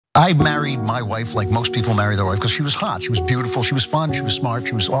I married my wife like most people marry their wife because she was hot, she was beautiful, she was fun, she was smart,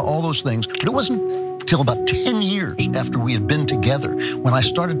 she was all those things. But it wasn't till about 10 years after we had been together when I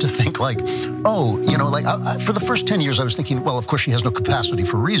started to think like, oh, for the first 10 years I was thinking, well, of course she has no capacity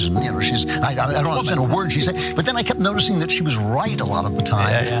for reason. I don't understand a word she said. But then I kept noticing that she was right a lot of the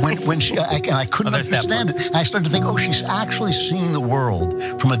time. When I couldn't understand it. I started to think, oh, she's actually seeing the world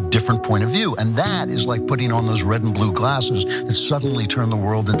from a different point of view. And that is like putting on those red and blue glasses that suddenly turn the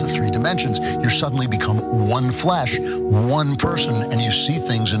world into 3 dimensions. You suddenly become one flesh, one person, and you see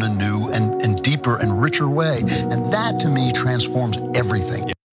things in a new and deeper and richer way. And that to me transforms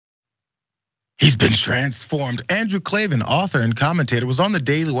everything. He's been transformed. Andrew Klavan, author and commentator, was on the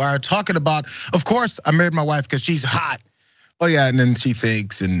Daily Wire talking about, of course, I married my wife because she's hot. Oh yeah, and then she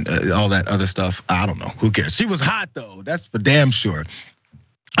thinks and all that other stuff. I don't know, who cares? She was hot though, that's for damn sure.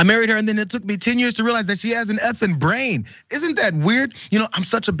 I married her and then it took me 10 years to realize that she has an effing brain. Isn't that weird? I'm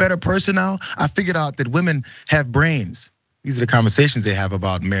such a better person now. I figured out that women have brains. These are the conversations they have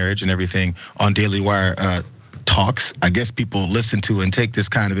about marriage and everything on Daily Wire talks. I guess people listen to and take this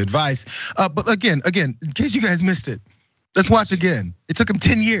kind of advice. But again, in case you guys missed it, let's watch again. It took him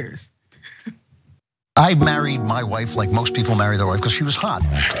 10 years. I married my wife like most people marry their wife because she was hot.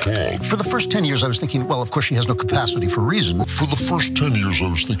 For the first 10 years I was thinking, well, of course she has no capacity for reason. For the first 10 years I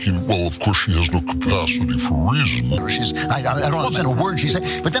was thinking, well, of course she has no capacity for reason. I don't understand a word she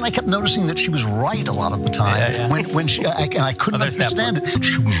said. But then I kept noticing that she was right a lot of the time. When I couldn't understand it.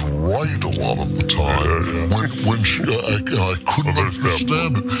 She was right a lot of the time. I couldn't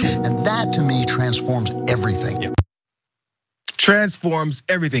understand it. And that to me transforms everything. Transforms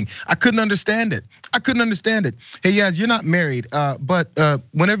everything. I couldn't understand it. Hey guys, you're not married, but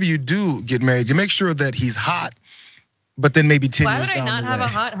whenever you do get married, you make sure that he's hot, but then maybe 10 years down the way. Why would I not have a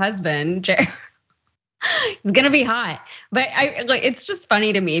hot husband? He's gonna be hot. But it's just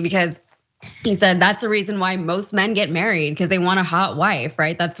funny to me because he said that's the reason why most men get married, because they want a hot wife,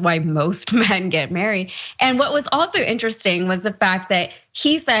 right? That's why most men get married. And what was also interesting was the fact that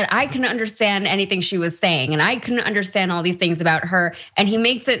he said, I couldn't understand anything she was saying, and I couldn't understand all these things about her. And he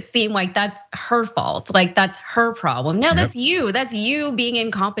makes it seem like that's her fault, like that's her problem. No, that's you being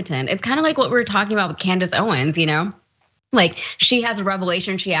incompetent. It's kind of like what we were talking about with Candace Owens, Like she has a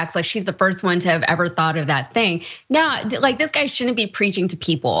revelation, she acts like she's the first one to have ever thought of that thing. Now, like this guy shouldn't be preaching to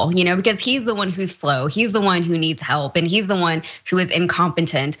people, because he's the one who's slow, he's the one who needs help, and he's the one who is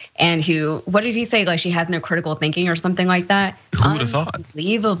incompetent and who, what did he say? Like she has no critical thinking or something like that. Who would have thought?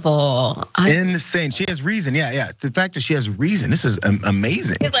 Unbelievable. Insane. She has reason. Yeah. The fact that she has reason, this is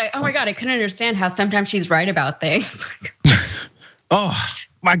amazing. He's like, oh my God, I couldn't understand how sometimes she's right about things. Oh.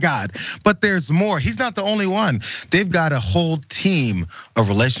 My God, but there's more. He's not the only one. They've got a whole team of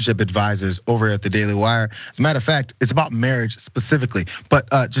relationship advisors over at the Daily Wire. As a matter of fact, it's about marriage specifically. But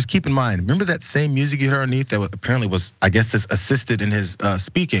just keep in mind, remember that same music you heard underneath that apparently was, I guess, assisted in his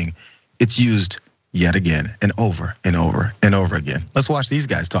speaking. It's used yet again and over and over and over again. Let's watch these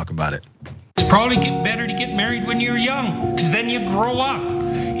guys talk about it. It's probably better to get married when you're young, because then you grow up.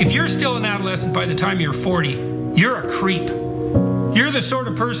 If you're still an adolescent by the time you're 40, you're a creep. You're the sort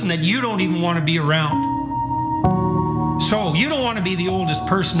of person that you don't even want to be around. So you don't want to be the oldest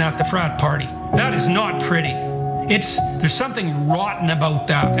person at the frat party. That is not pretty. There's something rotten about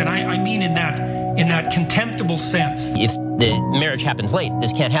that, and I mean in that contemptible sense. If the marriage happens late,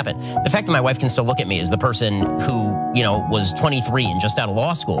 this can't happen. The fact that my wife can still look at me as the person who, was 23 and just out of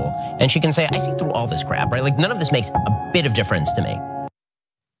law school, and she can say, I see through all this crap, right? Like none of this makes a bit of difference to me.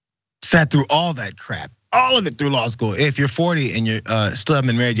 Sat through all that crap. All of it through law school. If you're 40 and you still haven't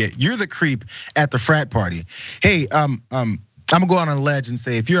been married yet, you're the creep at the frat party. Hey, I'm gonna go out on a ledge and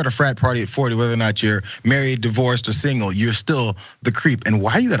say, if you're at a frat party at 40, whether or not you're married, divorced, or single, you're still the creep. And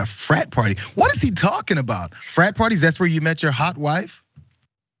why are you at a frat party? What is he talking about? Frat parties, that's where you met your hot wife?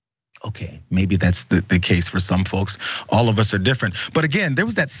 Okay, maybe that's the case for some folks. All of us are different. But again, there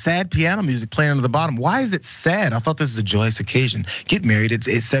was that sad piano music playing on the bottom. Why is it sad? I thought this is a joyous occasion. Get married, it's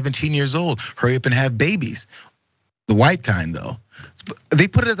 17 years old. Hurry up and have babies. The white kind though. They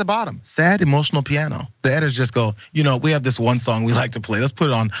put it at the bottom, sad emotional piano. The editors just go, we have this one song we like to play. Let's put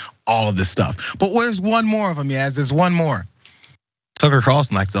it on all of this stuff. But where's one more of them, Yaz? There's one more. Tucker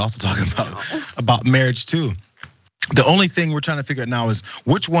Carlson likes to also talk about marriage too. The only thing we're trying to figure out now is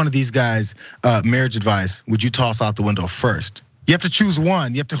which one of these guys' marriage advice would you toss out the window first? You have to choose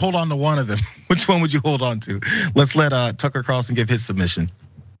one. You have to hold on to one of them. Which one would you hold on to? Let's let Tucker Carlson give his submission.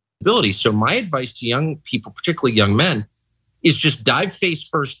 So my advice to young people, particularly young men, is just dive face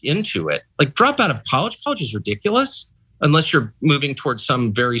first into it. Like drop out of college. College is ridiculous unless you're moving towards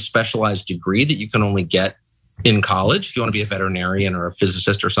some very specialized degree that you can only get in college if you want to be a veterinarian or a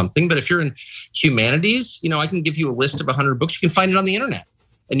physicist or something. But if you're in humanities, I can give you a list of 100 books. You can find it on the internet,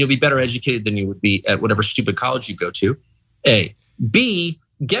 and you'll be better educated than you would be at whatever stupid college you go to. A. B,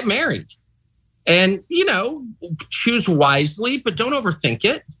 get married. And, choose wisely, but don't overthink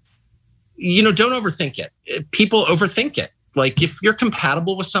it. Don't overthink it. People overthink it. Like if you're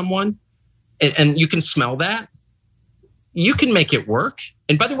compatible with someone and you can smell that, you can make it work.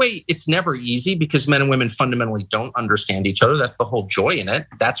 And by the way, it's never easy because men and women fundamentally don't understand each other. That's the whole joy in it.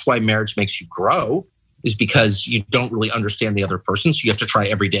 That's why marriage makes you grow, is because you don't really understand the other person. So you have to try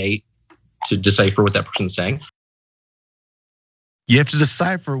every day to decipher what that person's saying. You have to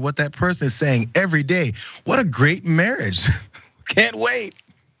decipher what that person is saying every day. What a great marriage. Can't wait.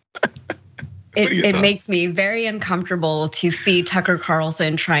 It makes me very uncomfortable to see Tucker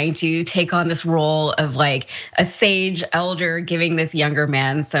Carlson trying to take on this role of like a sage elder giving this younger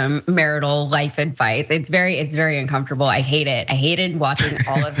man some marital life advice. It's very uncomfortable. I hate it. I hated watching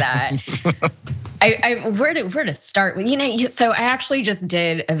all of that. Where to start? So I actually just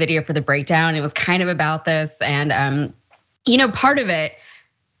did a video for the breakdown. It was kind of about this, and part of it,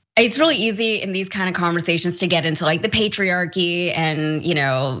 it's really easy in these kind of conversations to get into like the patriarchy and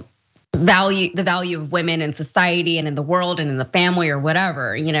the value of women in society and in the world and in the family or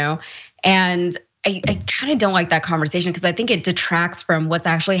whatever, and I kind of don't like that conversation because I think it detracts from what's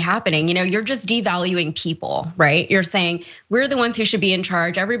actually happening. You're just devaluing people, right? You're saying we're the ones who should be in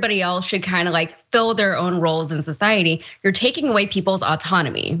charge. Everybody else should kind of like fill their own roles in society. You're taking away people's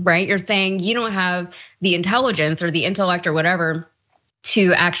autonomy, right? You're saying you don't have the intelligence or the intellect or whatever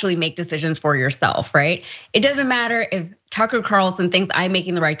to actually make decisions for yourself, right? It doesn't matter if Tucker Carlson thinks I'm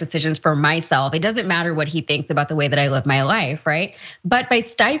making the right decisions for myself. It doesn't matter what he thinks about the way that I live my life, right? But by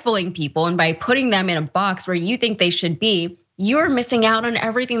stifling people and by putting them in a box where you think they should be, you're missing out on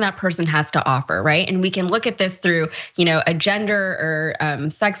everything that person has to offer, right? And we can look at this through, a gender or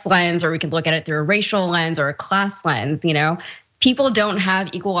sex lens, or we can look at it through a racial lens or a class lens, People don't have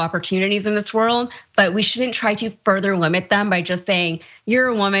equal opportunities in this world, but we shouldn't try to further limit them by just saying, you're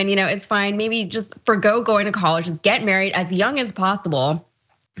a woman, it's fine. Maybe just forgo going to college, just get married as young as possible.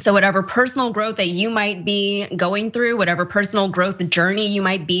 So whatever personal growth that you might be going through, whatever personal growth journey you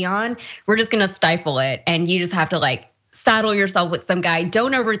might be on, we're just gonna stifle it. And you just have to like saddle yourself with some guy.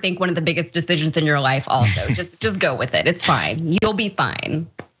 Don't overthink one of the biggest decisions in your life also. just go with it, it's fine, you'll be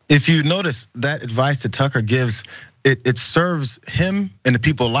fine. If you notice that advice that Tucker gives, it serves him and the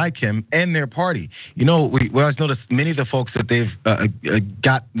people like him and their party. We always notice many of the folks that they've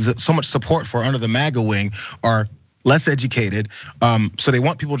got so much support for under the MAGA wing are less educated. So they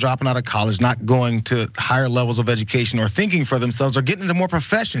want people dropping out of college, not going to higher levels of education or thinking for themselves or getting into more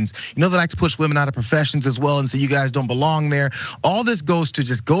professions. They like to push women out of professions as well and say you guys don't belong there. All this goes to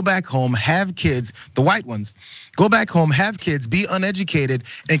just go back home, have kids, the white ones, go back home, have kids, be uneducated,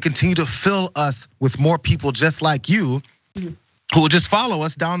 and continue to fill us with more people just like you who will just follow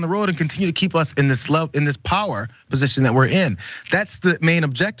us down the road and continue to keep us in this power position that we're in. That's the main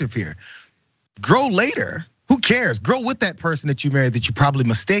objective here. Grow later. Who cares? Grow with that person that you married, that you probably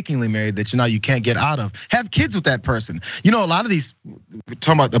mistakenly married, that you can't get out of. Have kids with that person. A lot of these, we're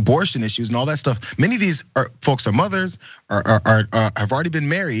talking about abortion issues and all that stuff. Many of these folks are mothers, have already been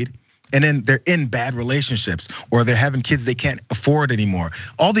married, and then they're in bad relationships, or they're having kids they can't afford anymore.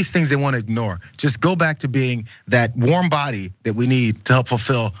 All these things they want to ignore. Just go back to being that warm body that we need to help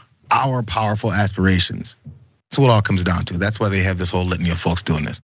fulfill our powerful aspirations. That's what it all comes down to. That's why they have this whole litany of folks doing this.